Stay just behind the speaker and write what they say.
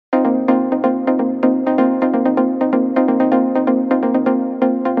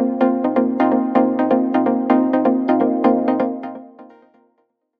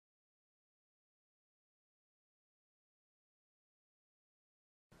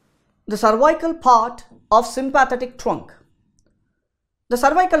The cervical part of sympathetic trunk. The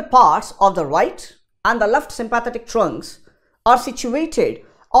cervical parts of the right and the left sympathetic trunks are situated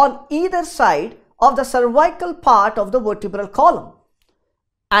on either side of the cervical part of the vertebral column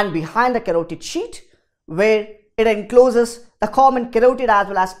and behind the carotid sheath, where it encloses the common carotid as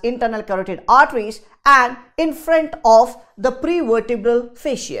well as internal carotid arteries, and in front of the prevertebral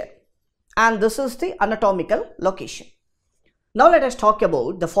fascia. And this is the anatomical location. Now let us talk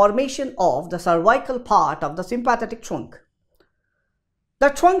about the formation of the cervical part of the sympathetic trunk. The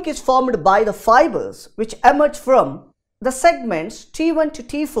trunk is formed by the fibers which emerge from the segments T1 to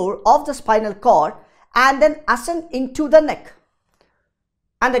T4 of the spinal cord and then ascend into the neck.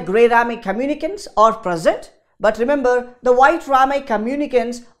 And the grey rami communicants are present, but remember, the white rami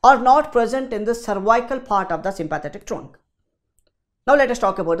communicants are not present in the cervical part of the sympathetic trunk. Now let us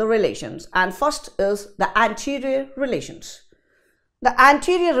talk about the relations, and first is the anterior relations. The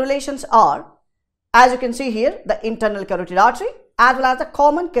anterior relations are, as you can see here, the internal carotid artery as well as the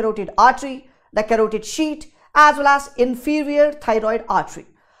common carotid artery, the carotid sheath as well as inferior thyroid artery.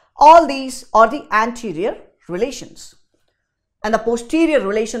 All these are the anterior relations. And the posterior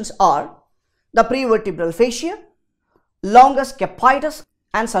relations are the prevertebral fascia, longus capitis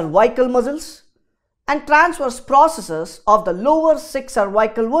and cervical muscles, and transverse processes of the lower 6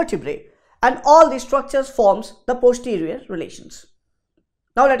 cervical vertebrae, and all these structures forms the posterior relations.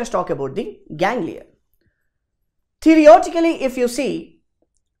 Now let us talk about the ganglia. Theoretically, if you see,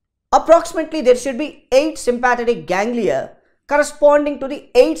 approximately there should be 8 sympathetic ganglia corresponding to the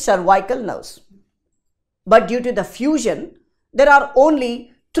 8 cervical nerves. But due to the fusion, there are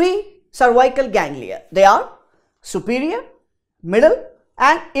only 3 cervical ganglia. They are superior, middle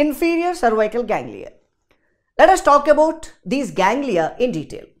and inferior cervical ganglia. Let us talk about these ganglia in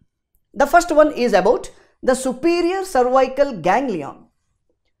detail. The first one is about the superior cervical ganglion.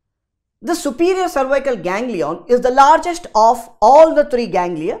 The superior cervical ganglion is the largest of all the 3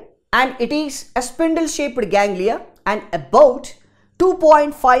 ganglia, and it is a spindle shaped ganglia and about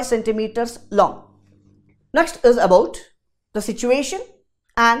 2.5 centimeters long. Next is about the situation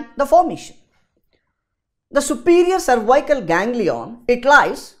and the formation. The superior cervical ganglion, it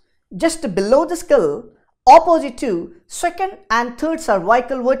lies just below the skull, opposite to 2nd and 3rd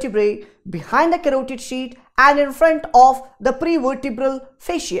cervical vertebrae, behind the carotid sheath and in front of the prevertebral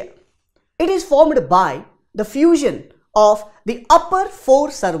fascia. It is formed by the fusion of the upper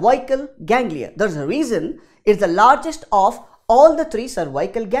 4 cervical ganglia. There is a reason it is the largest of all the 3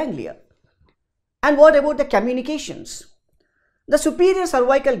 cervical ganglia. And what about the communications? The superior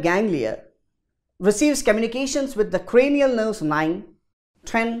cervical ganglia receives communications with the cranial nerves 9,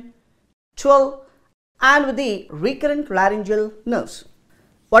 10, 12 and with the recurrent laryngeal nerves.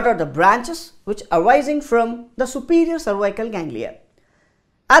 What are the branches which are arising from the superior cervical ganglia?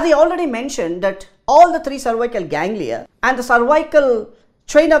 As I already mentioned that all the 3 cervical ganglia and the cervical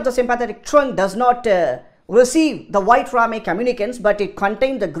chain of the sympathetic trunk does not receive the white rami communicants, but it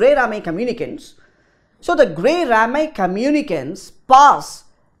contains the grey rami communicants. So the grey rami communicants pass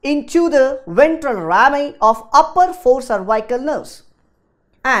into the ventral rami of upper 4 cervical nerves,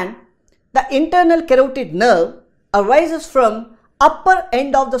 and the internal carotid nerve arises from upper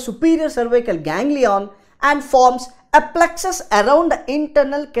end of the superior cervical ganglion and forms a plexus around the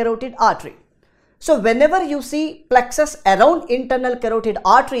internal carotid artery. So whenever you see plexus around internal carotid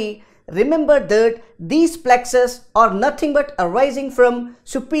artery, remember that these plexus are nothing but arising from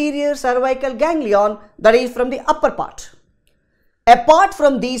superior cervical ganglion, that is from the upper part. Apart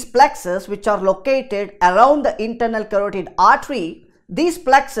from these plexus which are located around the internal carotid artery, these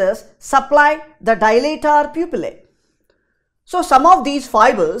plexus supply the dilator pupillae. So some of these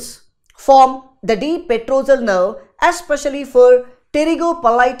fibers form the deep petrosal nerve, especially for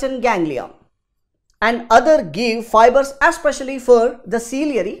pterygopolitan ganglion, and other give fibers especially for the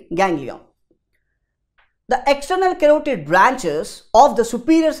ciliary ganglion. The external carotid branches of the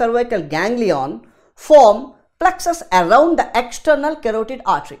superior cervical ganglion form plexus around the external carotid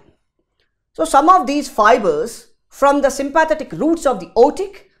artery. So some of these fibers from the sympathetic roots of the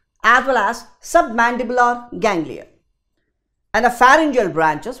otic as well as submandibular ganglia, and the pharyngeal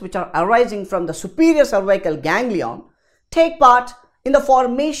branches which are arising from the superior cervical ganglion take part in the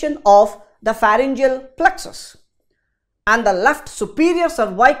formation of the pharyngeal plexus, and the left superior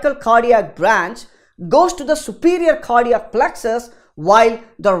cervical cardiac branch goes to the superior cardiac plexus, while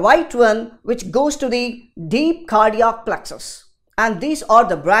the right one which goes to the deep cardiac plexus, and these are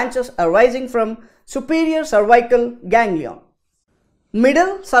the branches arising from superior cervical ganglion.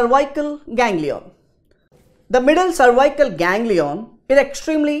 Middle cervical ganglion. The middle cervical ganglion is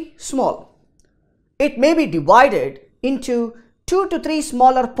extremely small. It may be divided into 2 to 3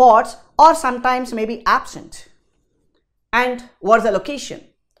 smaller pods or sometimes may be absent. And what's the location?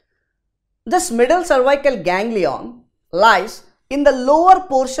 This middle cervical ganglion lies in the lower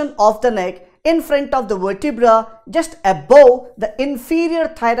portion of the neck in front of the vertebra, just above the inferior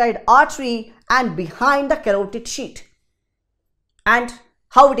thyroid artery and behind the carotid sheath. And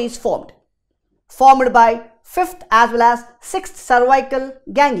how it is formed? Formed by 5th as well as 6th cervical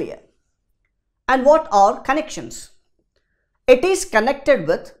ganglia. And what are connections? It is connected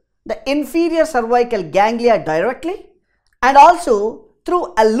with the inferior cervical ganglia directly and also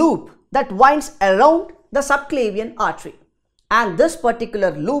through a loop that winds around the subclavian artery. And this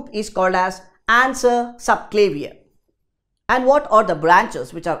particular loop is called as ansa subclavia. And what are the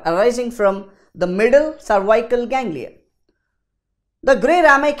branches which are arising from the middle cervical ganglia? The gray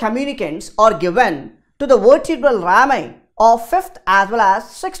rami communicants are given to the vertebral rami of 5th as well as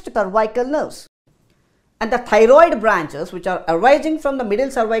 6th cervical nerves. And the thyroid branches which are arising from the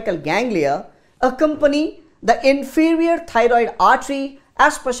middle cervical ganglia accompany the inferior thyroid artery,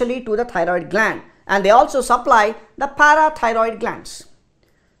 especially to the thyroid gland, and they also supply the parathyroid glands.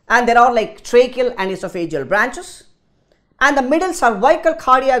 And there are like tracheal and esophageal branches, and the middle cervical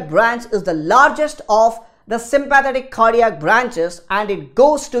cardiac branch is the largest of the sympathetic cardiac branches, and it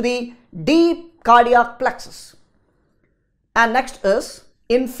goes to the deep cardiac plexus. And next is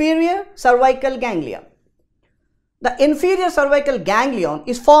inferior cervical ganglia. The inferior cervical ganglion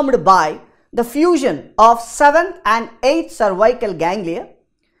is formed by the fusion of 7th and 8th cervical ganglia,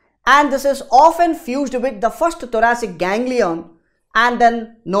 and this is often fused with the first thoracic ganglion and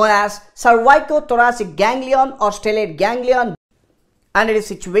then known as cervicothoracic ganglion or stellate ganglion, and it is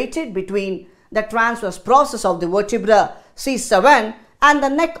situated between the transverse process of the vertebra C7 and the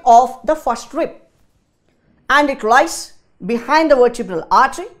neck of the first rib, and it lies behind the vertebral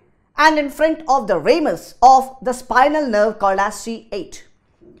artery and in front of the ramus of the spinal nerve called as C8.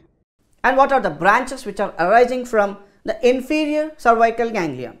 And what are the branches which are arising from the inferior cervical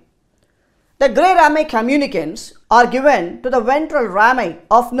ganglion? The gray rami communicants are given to the ventral rami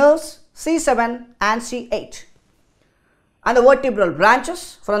of nerves C7 and C8, and the vertebral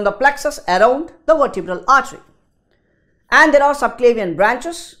branches from the plexus around the vertebral artery. And there are subclavian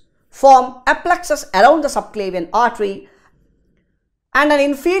branches form a plexus around the subclavian artery, and an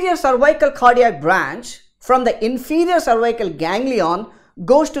inferior cervical cardiac branch from the inferior cervical ganglion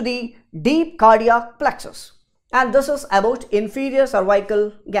goes to the deep cardiac plexus. And this is about inferior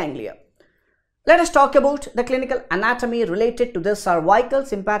cervical ganglia. Let us talk about the clinical anatomy related to the cervical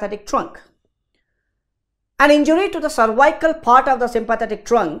sympathetic trunk. An injury to the cervical part of the sympathetic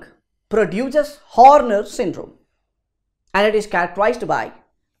trunk produces Horner syndrome, and it is characterized by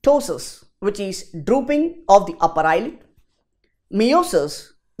ptosis, which is drooping of the upper eyelid,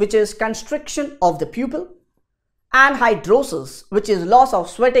 meiosis, which is constriction of the pupil, and hydrosis, which is loss of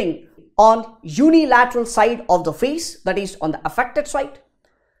sweating on unilateral side of the face, that is on the affected side,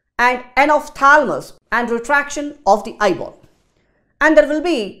 and enophthalmos and retraction of the eyeball. And there will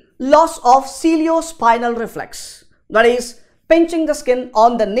be loss of ciliospinal reflex, that is pinching the skin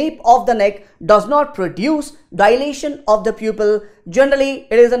on the nape of the neck does not produce dilation of the pupil. Generally,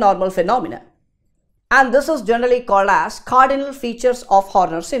 it is a normal phenomenon. And this is generally called as cardinal features of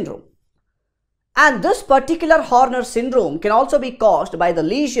Horner syndrome. And this particular Horner syndrome can also be caused by the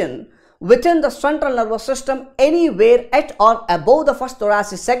lesion within the central nervous system anywhere at or above the first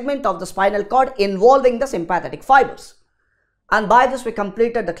thoracic segment of the spinal cord involving the sympathetic fibers. And by this we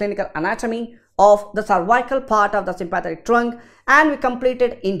completed the clinical anatomy of the cervical part of the sympathetic trunk, and we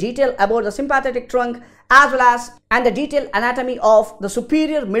completed in detail about the sympathetic trunk as well as the detailed anatomy of the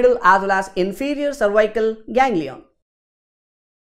superior, middle as well as inferior cervical ganglion.